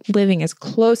you're living as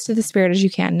close to the Spirit as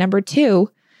you can. Number two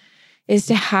is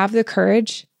to have the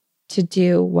courage to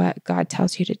do what God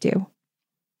tells you to do.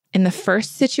 In the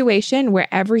first situation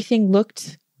where everything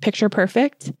looked picture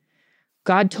perfect,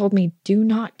 God told me, do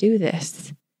not do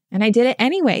this. And I did it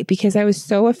anyway because I was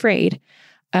so afraid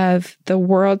of the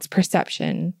world's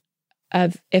perception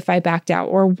of if I backed out,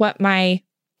 or what I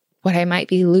might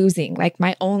be losing, like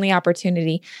my only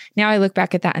opportunity. Now I look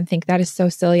back at that and think that is so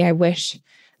silly. I wish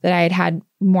that I had had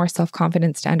more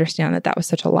self-confidence to understand that that was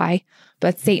such a lie.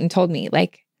 But Satan told me,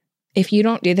 like, if you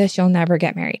don't do this, you'll never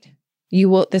get married.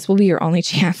 This will be your only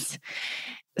chance.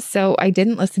 So I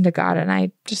didn't listen to God and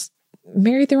I just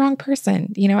married the wrong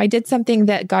person. I did something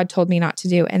that God told me not to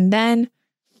do. And then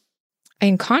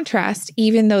in contrast,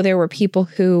 even though there were people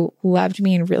who loved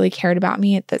me and really cared about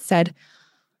me that said,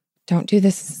 don't do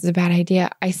this, this is a bad idea,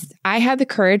 I had the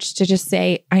courage to just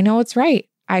say, I know it's right.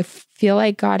 I feel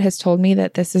like God has told me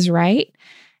that this is right.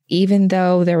 even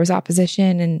though there was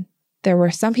opposition and there were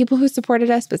some people who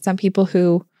supported us, but some people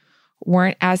who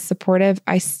weren't as supportive,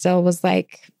 I still was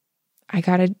like, I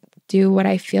got to do what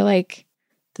I feel like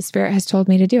the Spirit has told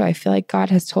me to do. I feel like God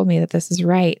has told me that this is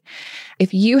right.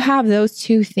 If you have those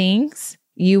two things,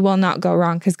 you will not go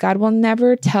wrong, because God will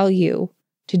never tell you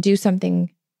to do something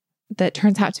that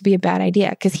turns out to be a bad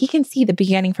idea, because He can see the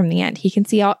beginning from the end. He can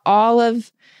see all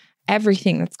of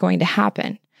everything that's going to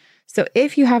happen. So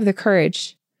if you have the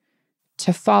courage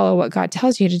to follow what God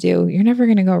tells you to do, you're never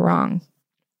going to go wrong.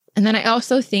 And then I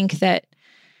also think that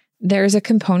there's a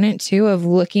component too of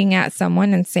looking at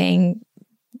someone and saying,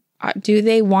 do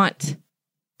they want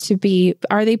to be,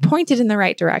 are they pointed in the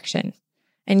right direction?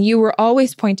 And you were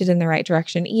always pointed in the right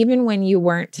direction, even when you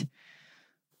weren't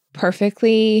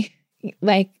perfectly,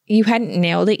 like you hadn't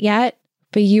nailed it yet,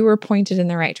 but you were pointed in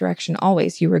the right direction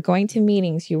always. You were going to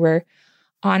meetings. You were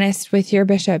honest with your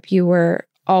bishop. You were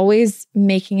always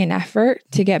making an effort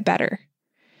to get better.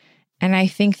 And I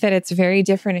think that it's very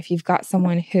different if you've got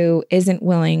someone who isn't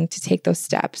willing to take those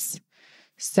steps.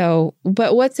 So,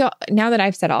 but now that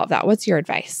I've said all of that, what's your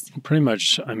advice? Pretty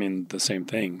much, I mean, the same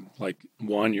thing. Like,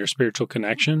 one, your spiritual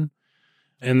connection.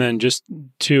 And then just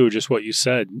two, just what you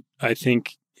said. I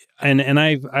think, and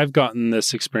I've gotten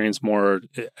this experience more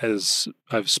as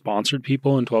I've sponsored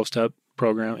people in the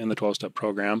 12-step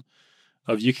program,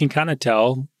 of you can kind of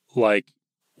tell, like,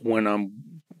 when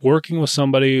I'm working with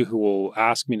somebody who will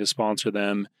ask me to sponsor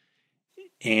them,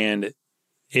 and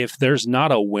if there's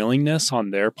not a willingness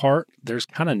on their part, there's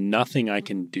kind of nothing I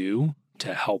can do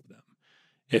to help them.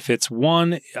 If it's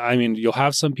one, I mean, you'll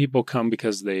have some people come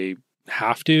because they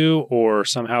have to, or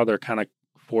somehow they're kind of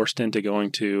forced into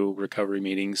going to recovery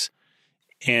meetings,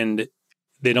 and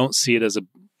they don't see it as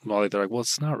they're like, well,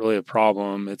 it's not really a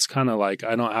problem. It's kind of like,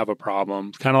 I don't have a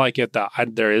problem. Kind of like at the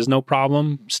there is no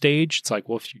problem stage. It's like,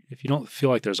 well, if you don't feel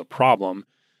like there's a problem,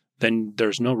 then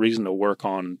there's no reason to work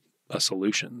on a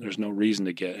solution. There's no reason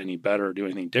to get any better or do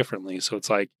anything differently. So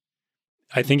it's like,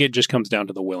 I think it just comes down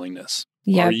to the willingness.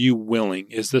 Yep. Are you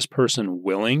willing? Is this person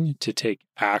willing to take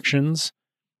actions?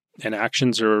 And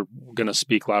actions are going to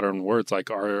speak louder than words.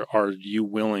 Like, are you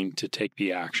willing to take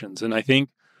the actions? And I think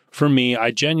for me,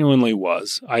 I genuinely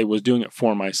was. I was doing it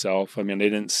for myself. I mean, they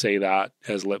didn't say that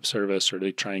as lip service or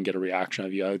to try and get a reaction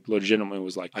of you. I legitimately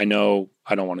was like, I know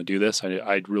I don't want to do this.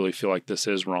 I really feel like this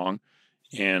is wrong.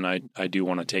 And I do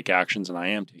want to take actions, and I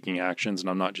am taking actions. And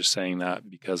I'm not just saying that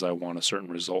because I want a certain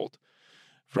result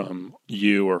from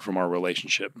you or from our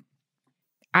relationship.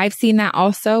 I've seen that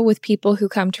also with people who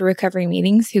come to recovery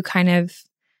meetings who kind of,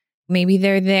 maybe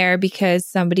they're there because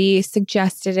somebody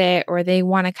suggested it, or they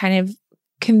want to kind of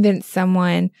convince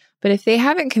someone. But if they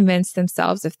haven't convinced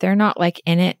themselves, if they're not like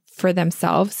in it for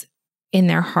themselves in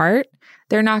their heart,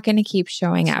 they're not going to keep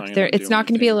showing up. It's not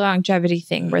going to be a longevity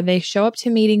thing where they show up to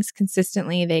meetings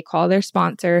consistently. They call their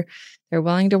sponsor. They're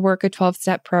willing to work a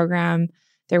 12-step program.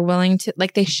 They're willing to,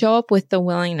 like, they show up with the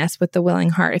willingness, with the willing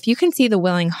heart. If you can see the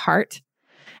willing heart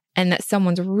and that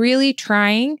someone's really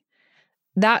trying,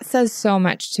 that says so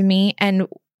much to me. And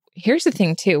here's the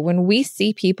thing too, when we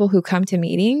see people who come to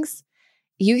meetings,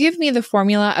 you give me the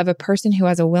formula of a person who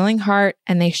has a willing heart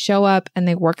and they show up and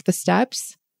they work the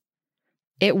steps.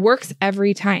 It works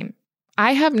every time.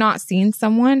 I have not seen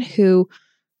someone who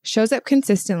shows up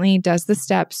consistently, does the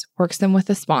steps, works them with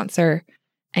a sponsor,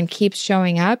 and keeps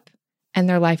showing up, and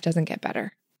their life doesn't get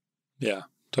better. Yeah,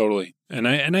 totally. And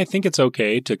I think it's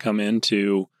okay to come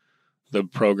into the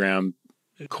program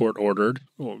court ordered,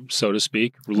 so to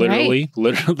speak, literally,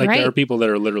 like right. There are people that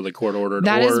are literally court ordered.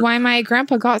 That is why my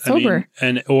grandpa got sober.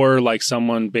 Or like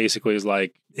someone basically is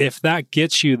like, if that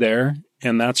gets you there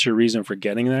and that's your reason for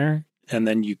getting there, and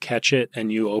then you catch it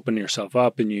and you open yourself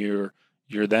up and you're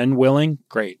then willing,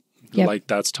 great. Yep. Like,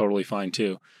 that's totally fine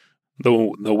too.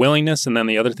 The willingness. And then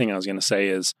the other thing I was going to say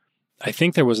is, I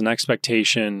think there was an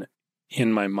expectation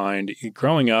in my mind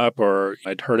growing up, or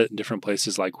I'd heard it in different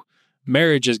places, like,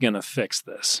 marriage is going to fix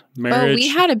this. We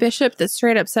had a bishop that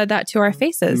straight up said that to our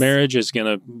faces. Marriage is going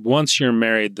to, once you're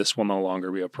married, this will no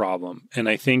longer be a problem. And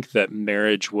I think that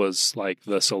marriage was like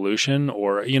the solution,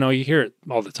 or, you hear it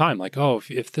all the time, like, oh,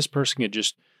 if this person could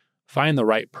just find the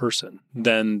right person,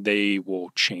 then they will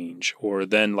change, or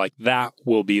then like that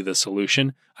will be the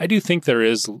solution. I do think there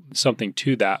is something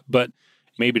to that, but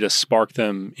maybe to spark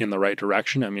them in the right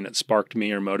direction. I mean, it sparked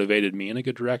me or motivated me in a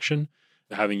good direction,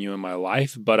 having you in my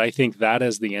life. But I think that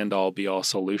as the end all be all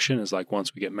solution is like,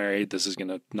 once we get married, this is going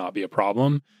to not be a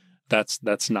problem.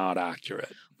 That's not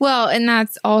accurate. Well, and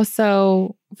that's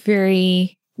also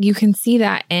you can see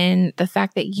that in the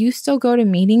fact that you still go to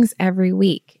meetings every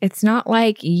week. It's not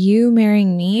like you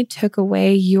marrying me took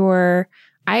away your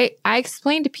I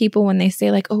explain to people when they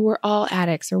say like, oh, we're all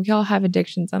addicts or we all have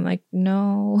addictions. I'm like,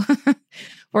 no,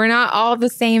 we're not all the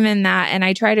same in that. And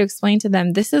I try to explain to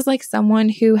them, this is like someone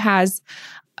who has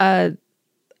a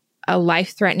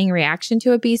life-threatening reaction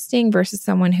to a bee sting versus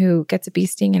someone who gets a bee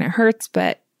sting and it hurts,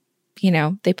 but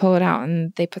they pull it out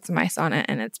and they put some ice on it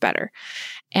and it's better.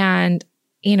 And,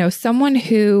 someone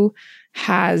who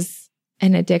has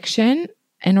an addiction,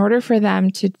 in order for them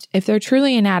to, if they're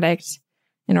truly an addict,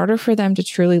 in order for them to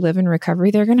truly live in recovery,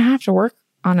 they're going to have to work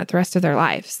on it the rest of their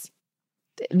lives.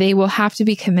 They will have to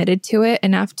be committed to it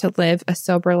enough to live a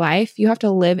sober life. You have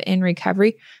to live in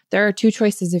recovery. There are two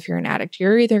choices if you're an addict.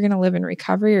 You're either going to live in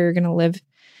recovery or you're going to live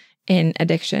in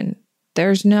addiction.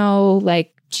 There's no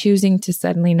like choosing to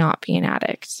suddenly not be an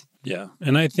addict. Yeah.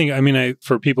 And I think,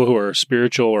 for people who are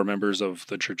spiritual or members of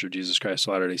the Church of Jesus Christ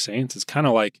of Latter-day Saints, it's kind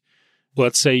of like,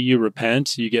 let's say you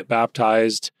repent, you get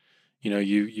baptized,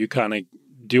 you kind of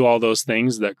do all those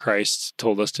things that Christ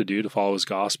told us to do to follow his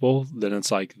gospel. Then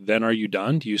it's like, then are you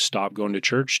done? Do you stop going to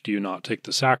church? Do you not take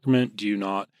the sacrament? Do you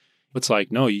not? It's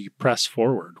like, no, you press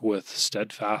forward with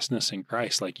steadfastness in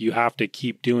Christ. Like you have to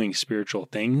keep doing spiritual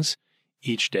things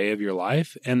each day of your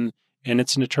life. And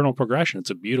it's an eternal progression. It's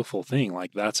a beautiful thing.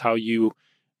 Like that's how you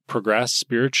progress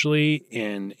spiritually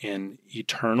and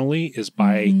eternally is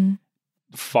by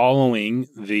following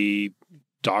the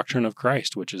doctrine of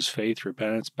Christ, which is faith,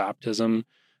 repentance, baptism,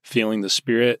 feeling the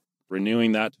Spirit,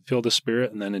 renewing that to feel the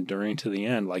Spirit, and then enduring to the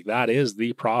end. Like that is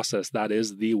the process. That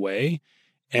is the way.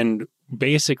 And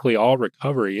basically all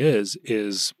recovery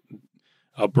is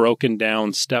a broken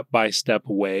down step-by-step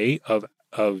way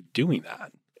of doing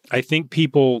that. I think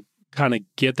people kind of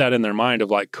get that in their mind of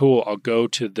like, cool, I'll go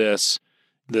to this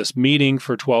meeting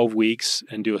for 12 weeks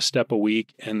and do a step a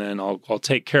week, and then I'll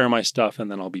take care of my stuff,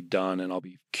 and then I'll be done and I'll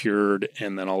be cured,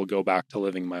 and then I'll go back to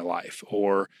living my life.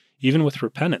 Or even with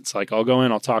repentance, like I'll go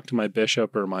in, I'll talk to my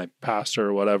bishop or my pastor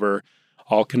or whatever,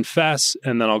 I'll confess,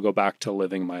 and then I'll go back to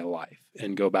living my life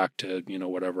and go back to,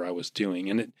 whatever I was doing.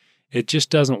 And it just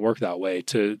doesn't work that way.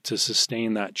 To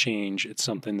sustain that change, it's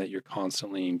something that you're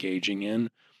constantly engaging in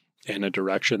a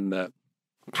direction that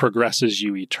progresses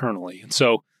you eternally. And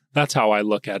so that's how I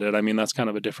look at it. I mean, that's kind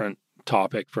of a different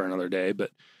topic for another day,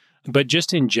 but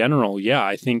just in general, yeah,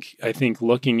 I think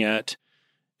looking at,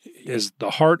 is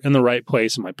the heart in the right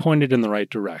place? Am I pointed in the right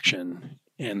direction?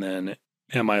 And then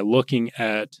am I looking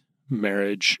at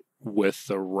marriage with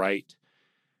the right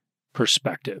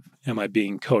perspective? Am I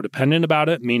being codependent about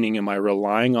it? Meaning, am I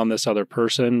relying on this other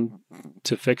person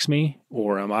to fix me?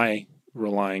 Or am I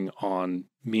relying on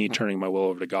me turning my will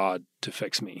over to God to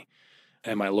fix me?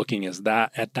 Am I looking at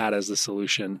that as the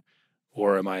solution?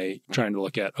 Or am I trying to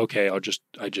look at, okay, I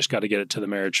just got to get it to the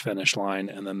marriage finish line,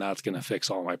 and then that's going to fix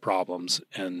all my problems.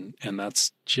 And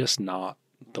that's just not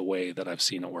the way that I've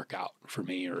seen it work out for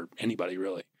me or anybody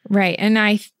really. Right. And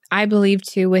I believe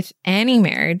too, with any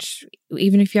marriage,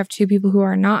 even if you have two people who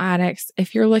are not addicts,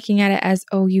 if you're looking at it as,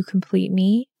 oh, you complete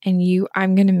me and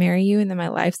I'm going to marry you and then my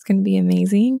life's going to be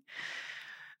amazing,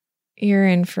 you're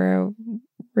in for a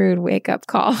rude wake-up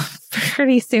call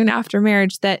pretty soon after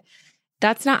marriage.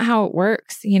 That's not how it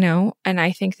works, And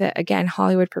I think that, again,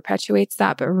 Hollywood perpetuates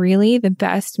that. But really, the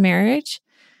best marriage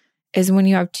is when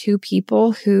you have two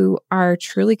people who are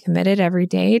truly committed every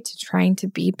day to trying to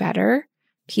be better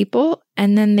people.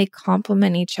 And then they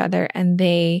complement each other and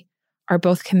they are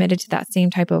both committed to that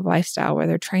same type of lifestyle where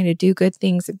they're trying to do good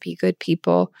things and be good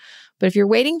people. But if you're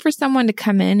waiting for someone to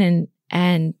come in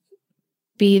and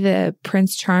be the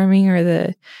Prince Charming or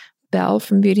the Belle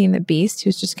from Beauty and the Beast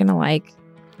who's just going to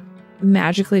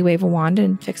magically wave a wand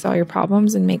and fix all your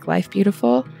problems and make life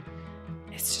beautiful,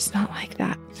 it's just not like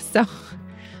that. So,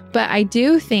 but I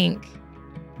do think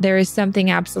there is something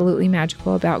absolutely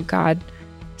magical about God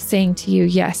saying to you,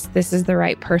 yes, this is the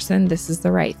right person, this is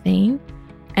the right thing,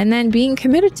 and then being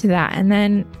committed to that, and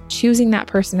then choosing that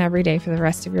person every day for the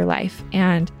rest of your life,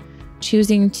 and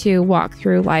choosing to walk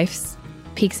through life's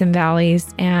peaks and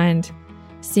valleys and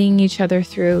seeing each other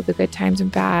through the good times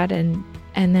and bad, and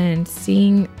then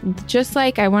seeing, just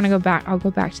like I'll go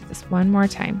back to this one more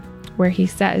time where he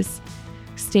says,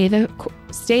 stay the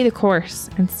course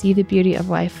and see the beauty of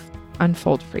life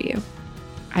unfold for you.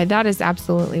 That is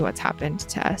absolutely what's happened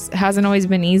to us. It hasn't always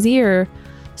been easy or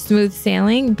smooth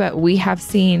sailing, but we have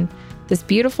seen this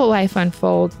beautiful life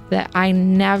unfold that I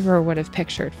never would have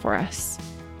pictured for us.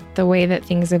 The way that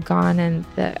things have gone and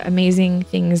the amazing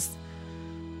things,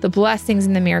 the blessings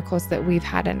and the miracles that we've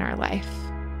had in our life.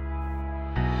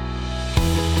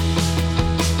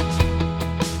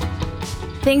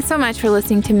 Thanks so much for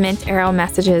listening to Mint Arrow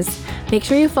Messages. Make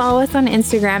sure you follow us on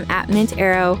Instagram @Mint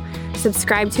Arrow.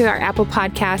 subscribe to our Apple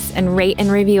Podcasts, and rate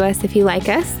and review us if you like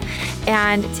us.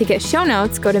 And to get show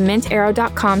notes, go to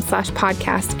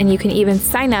mintarrow.com/podcast, and you can even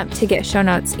sign up to get show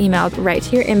notes emailed right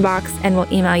to your inbox, and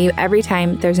we'll email you every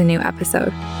time there's a new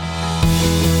episode.